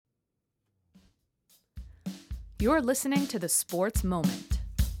You're listening to The Sports Moment.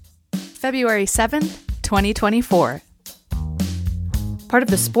 February 7th, 2024. Part of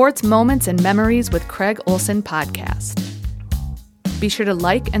the Sports Moments and Memories with Craig Olson podcast. Be sure to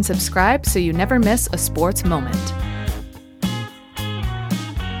like and subscribe so you never miss a sports moment.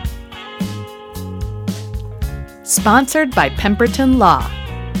 Sponsored by Pemberton Law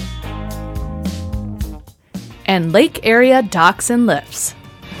and Lake Area Docks and Lifts.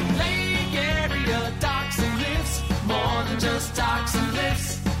 Lake Area Docks and Lifts, more than just docks and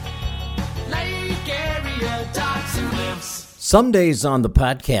lifts. Lake Area Docks and Lifts. Some days on the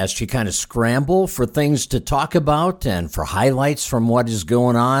podcast, you kind of scramble for things to talk about and for highlights from what is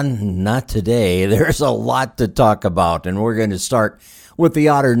going on. Not today. There's a lot to talk about, and we're going to start with the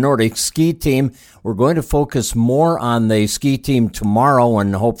Otter Nordic ski team. We're going to focus more on the ski team tomorrow,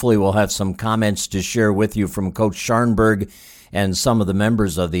 and hopefully we'll have some comments to share with you from Coach Scharnberg and some of the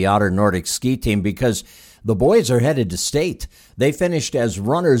members of the Otter Nordic ski team, because the boys are headed to state. They finished as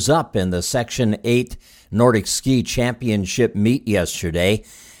runners-up in the Section 8 Nordic Ski Championship meet yesterday.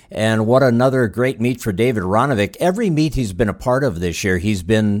 And what another great meet for David Ronovic. Every meet he's been a part of this year, he's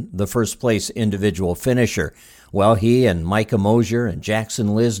been the first-place individual finisher. Well, he and Micah Mosier and Jackson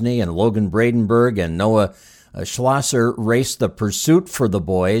Lisney and Logan Bradenberg and Noah Schlosser raced the pursuit for the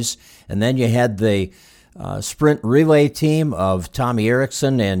boys. And then you had the sprint relay team of Tommy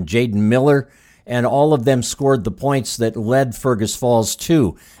Erickson and Jaden Miller, and all of them scored the points that led Fergus Falls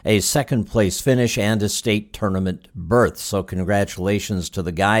to a second-place finish and a state tournament berth. So congratulations to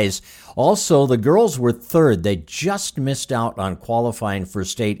the guys. Also, the girls were third. They just missed out on qualifying for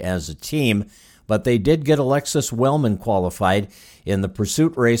state as a team, but they did get Alexis Wellman qualified. In the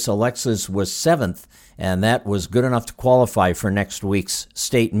pursuit race, Alexis was seventh, and that was good enough to qualify for next week's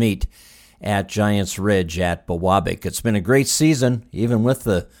state meet at Giants Ridge at Bawabik. It's been a great season, even with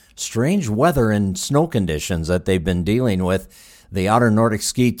the strange weather and snow conditions that they've been dealing with. The Otter Nordic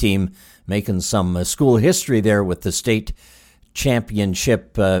ski team making some school history there with the state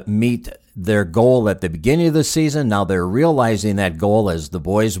championship meet. Their goal at the beginning of the season, now they're realizing that goal as the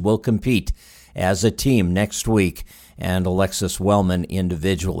boys will compete as a team next week, and Alexis Wellman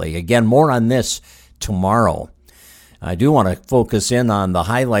individually. Again, more on this tomorrow. I do want to focus in on the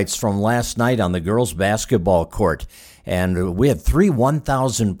highlights from last night on the girls' basketball court. And we had three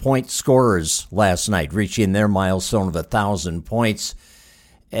 1,000-point scorers last night, reaching their milestone of 1,000 points.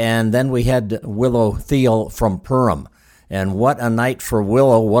 And then we had Willow Thiel from Perham. And what a night for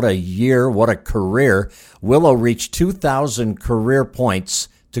Willow. What a year. What a career. Willow reached 2,000 career points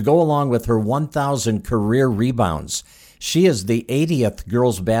to go along with her 1,000 career rebounds. She is the 80th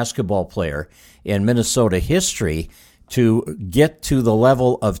girls basketball player in Minnesota history to get to the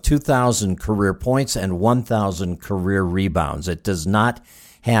level of 2,000 career points and 1,000 career rebounds. It does not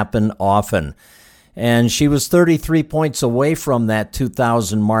happen often. And she was 33 points away from that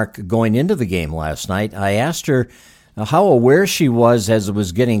 2,000 mark going into the game last night. I asked her how aware she was as it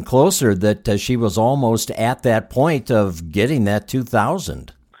was getting closer that she was almost at that point of getting that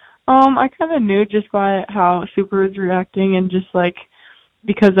 2,000. I kind of knew just by how Super was reacting and just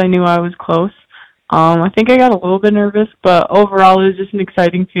because I knew I was close. I think I got a little bit nervous, but overall it was just an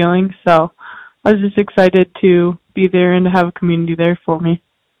exciting feeling. So I was just excited to be there and to have a community there for me.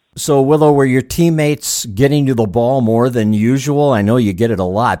 So, Willow, were your teammates getting you the ball more than usual? I know you get it a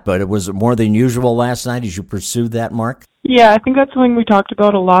lot, but was it more than usual last night as you pursued that mark? Yeah, I think that's something we talked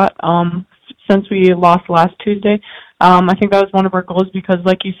about a lot since we lost last Tuesday. I think that was one of our goals because,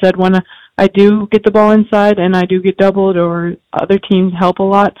 like you said, when I do get the ball inside and I do get doubled or other teams help a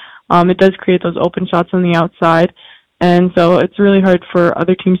lot, it does create those open shots on the outside. And so it's really hard for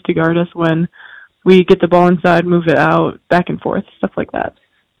other teams to guard us when we get the ball inside, move it out, back and forth, stuff like that.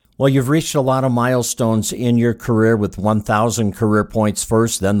 Well, you've reached a lot of milestones in your career with 1,000 career points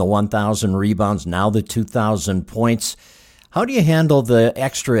first, then the 1,000 rebounds, now the 2,000 points. How do you handle the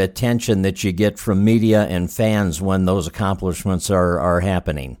extra attention that you get from media and fans when those accomplishments are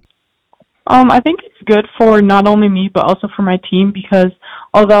happening? I think it's good for not only me, but also for my team because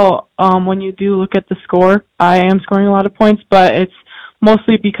although when you do look at the score, I am scoring a lot of points, but it's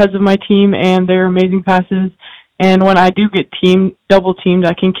mostly because of my team and their amazing passes. And when I do get double teamed,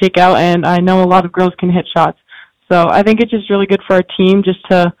 I can kick out, and I know a lot of girls can hit shots. So I think it's just really good for our team just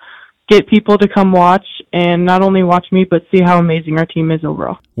to get people to come watch and not only watch me, but see how amazing our team is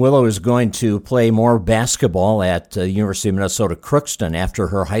overall. Willow is going to play more basketball at University of Minnesota Crookston after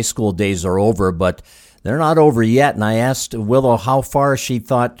her high school days are over, but they're not over yet. And I asked Willow how far she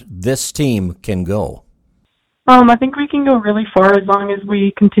thought this team can go. I think we can go really far as long as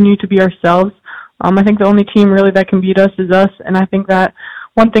we continue to be ourselves. I think the only team really that can beat us is us, and I think that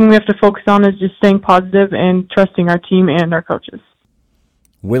one thing we have to focus on is just staying positive and trusting our team and our coaches.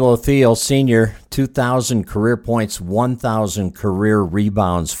 Willow Thiel, senior, 2,000 career points, 1,000 career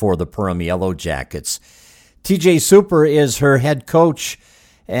rebounds for the Perham Yellow Jackets. TJ Super is her head coach,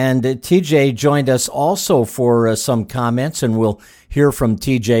 and TJ joined us also for some comments, and we'll hear from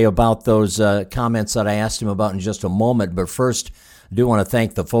TJ about those comments that I asked him about in just a moment. But first, I do want to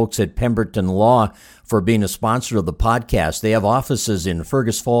thank the folks at Pemberton Law for being a sponsor of the podcast. They have offices in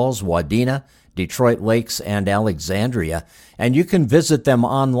Fergus Falls, Wadena, Detroit Lakes, and Alexandria, and you can visit them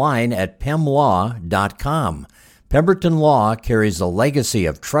online at pemlaw.com. Pemberton Law carries a legacy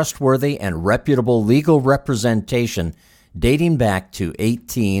of trustworthy and reputable legal representation dating back to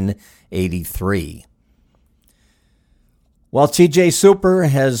 1883. Well, TJ Super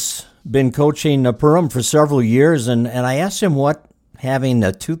has been coaching Perham for several years, and I asked him what having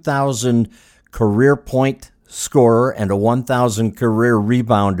a 2,000 career point scorer and a 1,000 career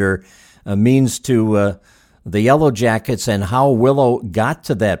rebounder means to the Yellow Jackets and how Willow got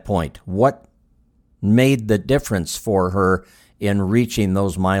to that point. What made the difference for her in reaching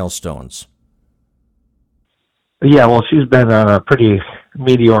those milestones? Yeah, well, she's been on a pretty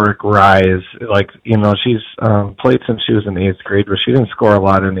meteoric rise. Like, she's played since she was in 8th grade, but she didn't score a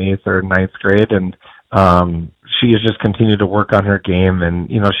lot in 8th or 9th grade, and she has just continued to work on her game, and,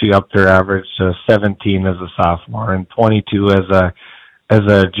 she upped her average to 17 as a sophomore and 22 as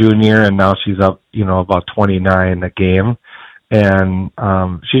a junior, and now she's up, about 29 a game. And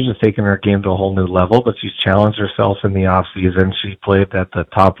she's just taken her game to a whole new level, but she's challenged herself in the off season. She played at the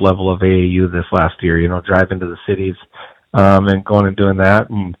top level of AAU this last year, driving to the cities and going and doing that.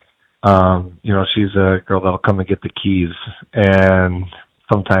 And, she's a girl that'll come and get the keys and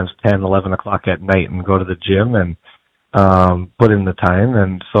sometimes 10, 11 o'clock at night and go to the gym and put in the time.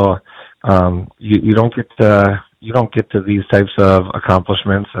 And so you don't get to these types of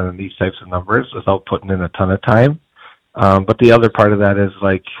accomplishments and these types of numbers without putting in a ton of time. But the other part of that is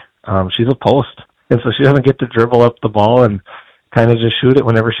she's a post, and so she doesn't get to dribble up the ball and kind of just shoot it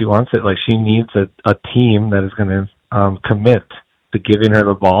whenever she wants it. Like, she needs a team that is going to commit to giving her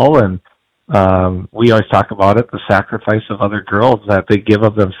the ball, and we always talk about it, the sacrifice of other girls that they give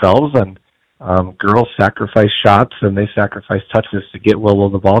of themselves, and girls sacrifice shots and they sacrifice touches to get Willow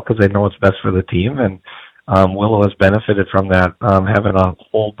the ball because they know it's best for the team, and Willow has benefited from that, having a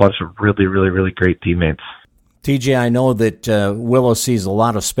whole bunch of really, really, really great teammates. TJ, I know that Willow sees a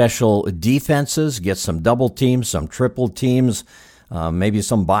lot of special defenses, gets some double teams, some triple teams, maybe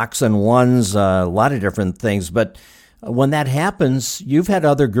some box and ones, a lot of different things. But when that happens, you've had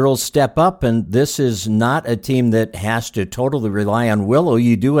other girls step up, and this is not a team that has to totally rely on Willow.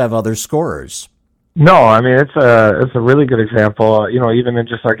 You do have other scorers. No, I mean, it's a really good example. Even in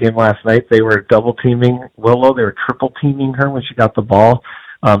just our game last night, they were double teaming Willow. They were triple teaming her when she got the ball,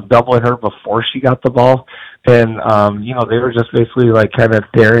 doubling her before she got the ball. And, they were just basically like kind of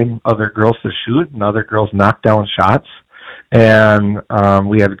daring other girls to shoot, and other girls knock down shots. And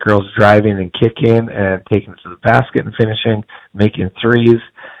we had girls driving and kicking and taking it to the basket and finishing, making threes.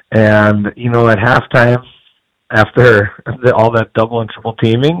 And, at halftime, after all that double and triple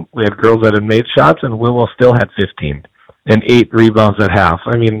teaming, we had girls that had made shots, and Willow still had 15 and 8 rebounds at half.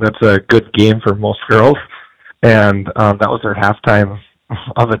 I mean, that's a good game for most girls. And that was her halftime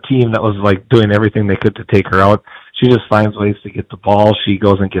of a team that was like doing everything they could to take her out. She just finds ways to get the ball. She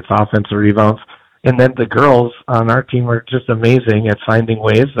goes and gets offensive rebounds. And then the girls on our team are just amazing at finding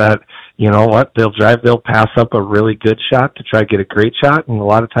ways that, they'll drive, they'll pass up a really good shot to try to get a great shot. And a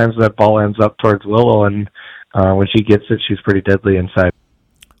lot of times that ball ends up towards Willow, and when she gets it, she's pretty deadly inside.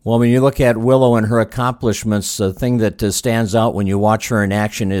 Well, when you look at Willow and her accomplishments, the thing that stands out when you watch her in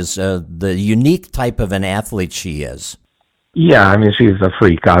action is the unique type of an athlete she is. Yeah, I mean, she's a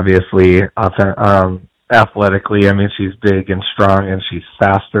freak, obviously. Athletically, I mean, she's big and strong, and she's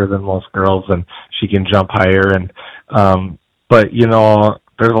faster than most girls, and she can jump higher. And but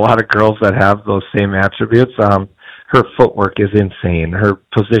there's a lot of girls that have those same attributes. Her footwork is insane. Her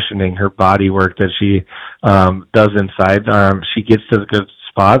positioning, her body work that she does inside, she gets to the good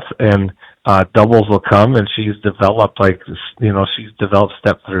spots, and doubles will come, and she's developed step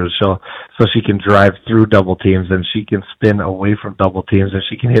throughs. So she can drive through double teams, and she can spin away from double teams, and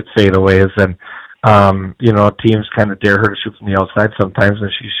she can hit fadeaways, and teams kind of dare her to shoot from the outside sometimes,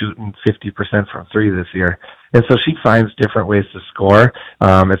 and she's shooting 50% from three this year. And so she finds different ways to score.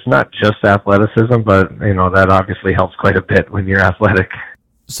 It's not just athleticism, but that obviously helps quite a bit when you're athletic.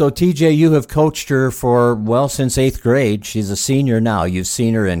 So, TJ, you have coached her since 8th grade. She's a senior now. You've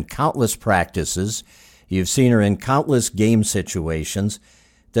seen her in countless practices. You've seen her in countless game situations.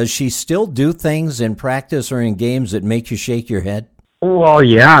 Does she still do things in practice or in games that make you shake your head? Well,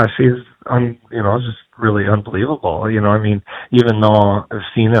 yeah, just really unbelievable. I mean, even though I've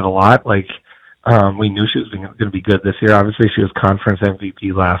seen it a lot, like, we knew she was going to be good this year. Obviously, she was conference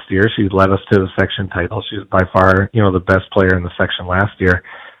MVP last year. She led us to the section title. She was by far, the best player in the section last year.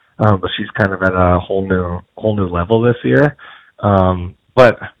 But she's kind of at a whole new level this year.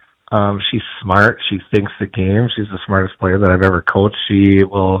 But she's smart. She thinks the game. She's the smartest player that I've ever coached.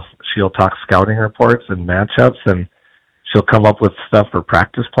 She'll talk scouting reports and matchups, and she'll come up with stuff for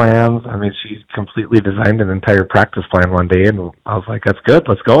practice plans. I mean, she completely designed an entire practice plan one day, and I was like, that's good.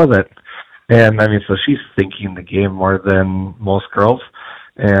 Let's go with it. And I mean, so she's thinking the game more than most girls.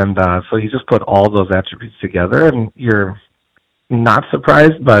 And so you just put all those attributes together, and you're not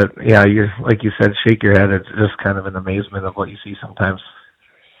surprised, but yeah, you're, like you said, shake your head. It's just kind of an amazement of what you see sometimes.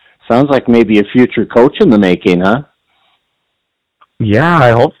 Sounds like maybe a future coach in the making, huh? Yeah, I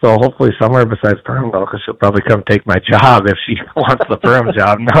hope so. Hopefully somewhere besides perm, though, because she'll probably come take my job if she wants the perm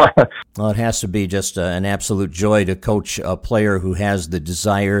job. Well, it has to be just an absolute joy to coach a player who has the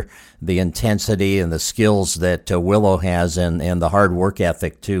desire, the intensity, and the skills that Willow has, and the hard work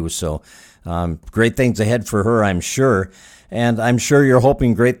ethic, too. So great things ahead for her, I'm sure. And I'm sure you're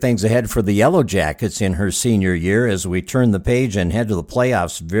hoping great things ahead for the Yellow Jackets in her senior year as we turn the page and head to the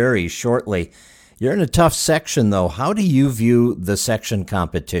playoffs very shortly. You're in a tough section, though. How do you view the section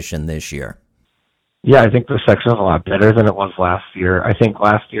competition this year? Yeah, I think the section is a lot better than it was last year. I think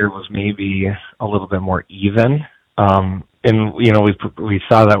last year was maybe a little bit more even. And, we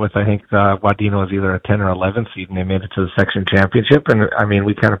saw that with, I think, Wadena was either a 10 or 11 seed, and they made it to the section championship. And, I mean,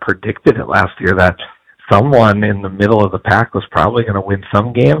 we kind of predicted it last year that someone in the middle of the pack was probably going to win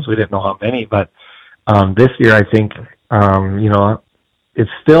some games. We didn't know how many, but this year I think, it's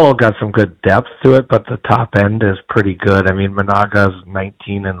still got some good depth to it, but the top end is pretty good. I mean, Monaga's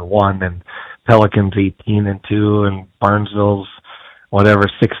 19-1, and Pelican's 18-2, and Barnesville's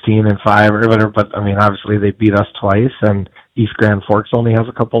 16-5 or whatever. But I mean, obviously they beat us twice, and East Grand Forks only has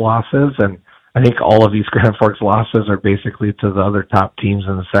a couple losses, and I think all of East Grand Forks losses are basically to the other top teams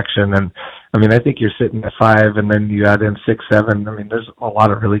in the section. And I mean, I think you're sitting at 5, and then you add in 6, 7. I mean, there's a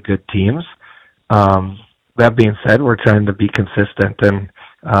lot of really good teams. That being said, we're trying to be consistent, and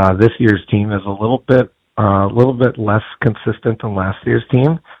this year's team is a little bit less consistent than last year's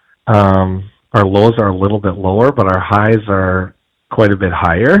team. Our lows are a little bit lower, but our highs are quite a bit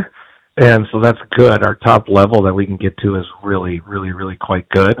higher, and so that's good. Our top level that we can get to is really, really, really quite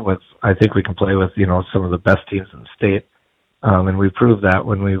good. I think we can play with some of the best teams in the state, and we proved that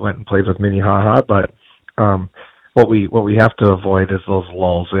when we went and played with Minnehaha. But what we have to avoid is those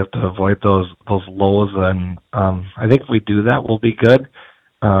lulls. We have to avoid those lows, and I think if we do that, we'll be good.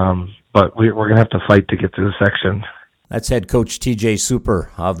 But we're going to have to fight to get through the section. That's head coach TJ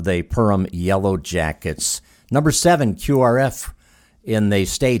Super of the Perham Yellow Jackets. Number 7, QRF in the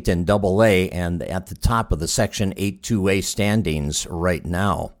state in AA, and at the top of the Section 8-2A standings right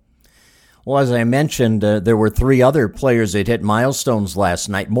now. Well, as I mentioned, there were 3 other players that hit milestones last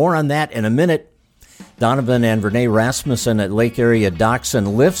night. More on that in a minute. Donovan and Renee Rasmussen at Lake Area Docks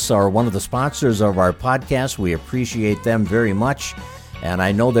and Lifts are one of the sponsors of our podcast. We appreciate them very much, and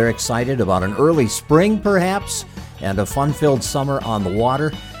I know they're excited about an early spring, perhaps, and a fun-filled summer on the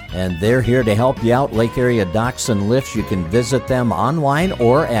water, and they're here to help you out. Lake Area Docks and Lifts, you can visit them online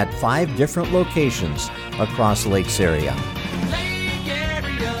or at 5 different locations across Lakes area. Lake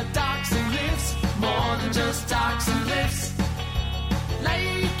Area Docks and Lifts, more than just docks and lifts.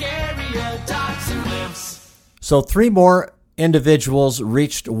 Lake Area Docks and Lifts. So 3 more individuals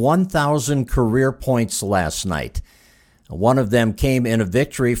reached 1,000 career points last night. One of them came in a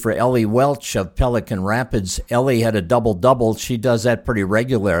victory for Ellie Welch of Pelican Rapids. Ellie had a double-double. She does that pretty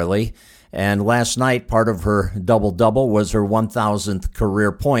regularly. And last night, part of her double-double was her 1,000th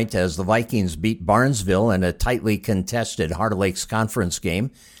career point as the Vikings beat Barnesville in a tightly contested Heart of Lakes Conference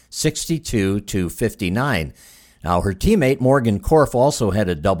game, 62-59. Now, her teammate Morgan Korf also had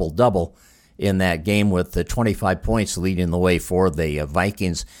a double-double in that game with the 25 points leading the way for the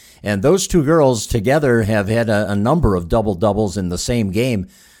Vikings. And those 2 girls together have had a number of double-doubles in the same game.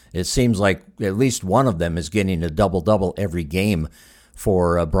 It seems like at least one of them is getting a double-double every game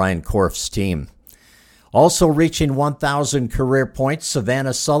for Brian Korf's team. Also reaching 1,000 career points,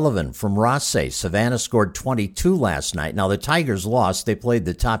 Savannah Sullivan from Rothsay. Savannah scored 22 last night. Now, the Tigers lost. They played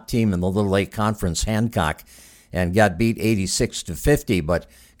the top team in the Little Lake Conference, Hancock, and got beat 86-50, but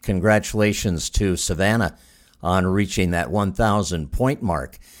congratulations to Savannah on reaching that 1,000 point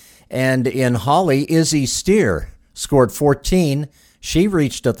mark. And in Holly, Izzy Steer scored 14. She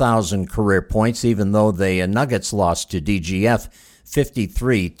reached 1,000 career points, even though the Nuggets lost to DGF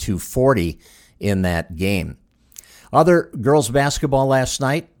 53-40 in that game. Other girls basketball last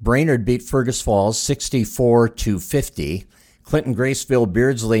night, Brainerd beat Fergus Falls 64-50. Clinton Graceville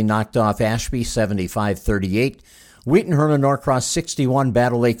Beardsley knocked off Ashby 75-38. Wheaton Herman Norcross 61,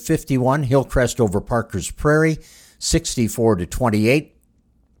 Battle Lake 51. Hillcrest over Parkers Prairie 64-28.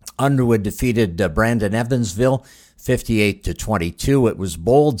 Underwood defeated Brandon Evansville 58-22. It was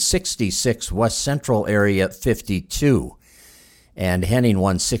Bold 66, West Central area 52. And Henning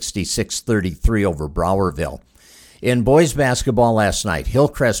won 66-33 over Browerville. In boys basketball last night,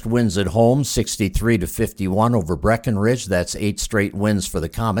 Hillcrest wins at home 63-51 over Breckenridge. That's 8 straight wins for the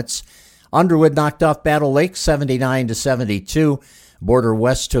Comets. Underwood knocked off Battle Lake 79-72. Border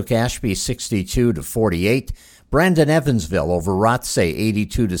West took Ashby 62-48. Brandon Evansville over Rothsay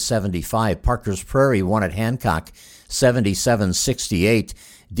 82-75. Parkers Prairie won at Hancock 77-68.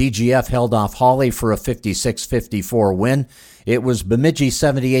 DGF held off Hawley for a 56-54 win. It was Bemidji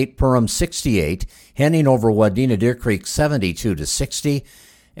 78, Perham 68. Henning over Wadena Deer Creek 72-60.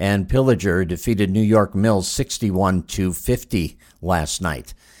 And Pillager defeated New York Mills 61-50 last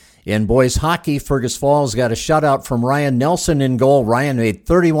night. In boys hockey, Fergus Falls got a shutout from Ryan Nelson in goal. Ryan made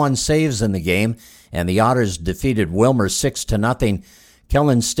 31 saves in the game, and the Otters defeated Wilmer 6-0.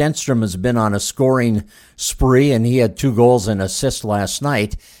 Kellen Stenstrom has been on a scoring spree, and he had 2 goals and assists last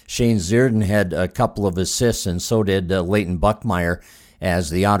night. Shane Zierden had a couple of assists, and so did Leighton Buckmeyer,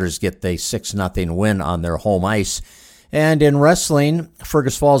 as the Otters get the 6-0 win on their home ice. And in wrestling,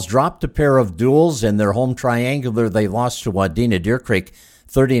 Fergus Falls dropped a pair of duels in their home triangular. They lost to Wadena Deer Creek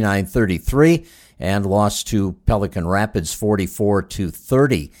 39-33 and lost to Pelican Rapids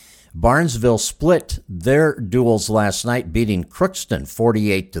 44-30. Barnesville split their duels last night, beating Crookston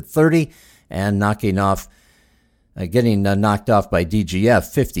 48-30 and getting knocked off by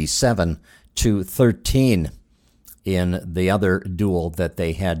DGF 57-13 in the other duel that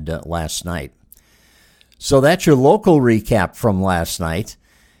they had last night. So that's your local recap from last night.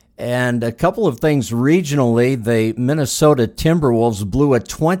 And a couple of things regionally. The Minnesota Timberwolves blew a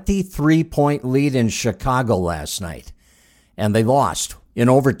 23-point lead in Chicago last night, and they lost in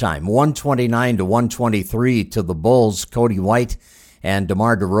overtime, 129-123 to the Bulls. Cody White and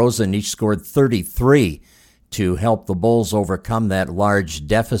DeMar DeRozan each scored 33 to help the Bulls overcome that large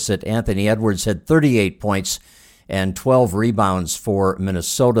deficit. Anthony Edwards had 38 points and 12 rebounds for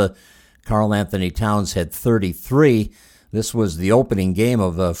Minnesota. Karl Anthony Towns had 33. This was the opening game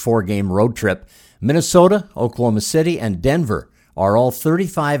of a 4-game road trip. Minnesota, Oklahoma City, and Denver are all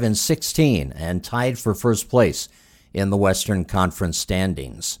 35-16 and tied for first place in the Western Conference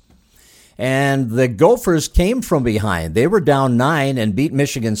standings. And the Gophers came from behind. They were down 9 and beat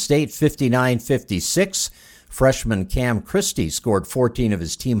Michigan State 59-56. Freshman Cam Christie scored 14 of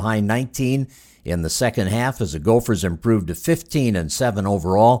his team-high 19 in the second half as the Gophers improved to 15-7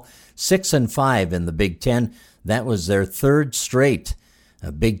 overall, 6-5 in the Big Ten. That was their third straight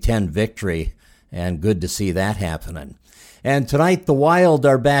Big Ten victory, and good to see that happening. And tonight, the Wild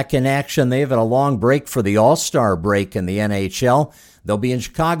are back in action. They've had a long break for the All-Star break in the NHL. They'll be in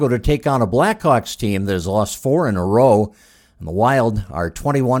Chicago to take on a Blackhawks team that has lost 4 in a row. And the Wild are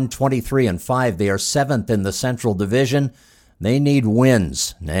 21-23-5. They are 7th in the Central Division. They need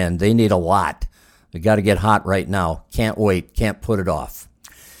wins, and they need a lot. They got to get hot right now. Can't wait. Can't put it off.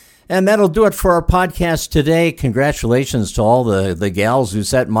 And that'll do it for our podcast today. Congratulations to all the gals who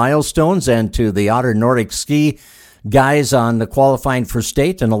set milestones, and to the Otter Nordic Ski guys on the qualifying for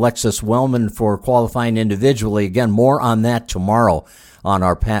state, and Alexis Wellman for qualifying individually. Again, more on that tomorrow on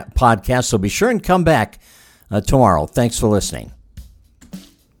our podcast, so be sure and come back tomorrow. Thanks for listening.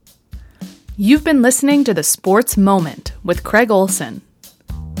 You've been listening to The Sports Moment with Craig Olson,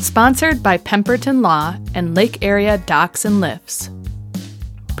 sponsored by Pemberton Law and Lake Area Docks and Lifts.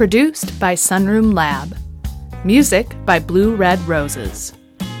 Produced by Sunroom Lab. Music by Blue Red Roses.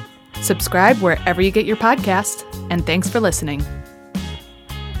 Subscribe wherever you get your podcasts, and thanks for listening.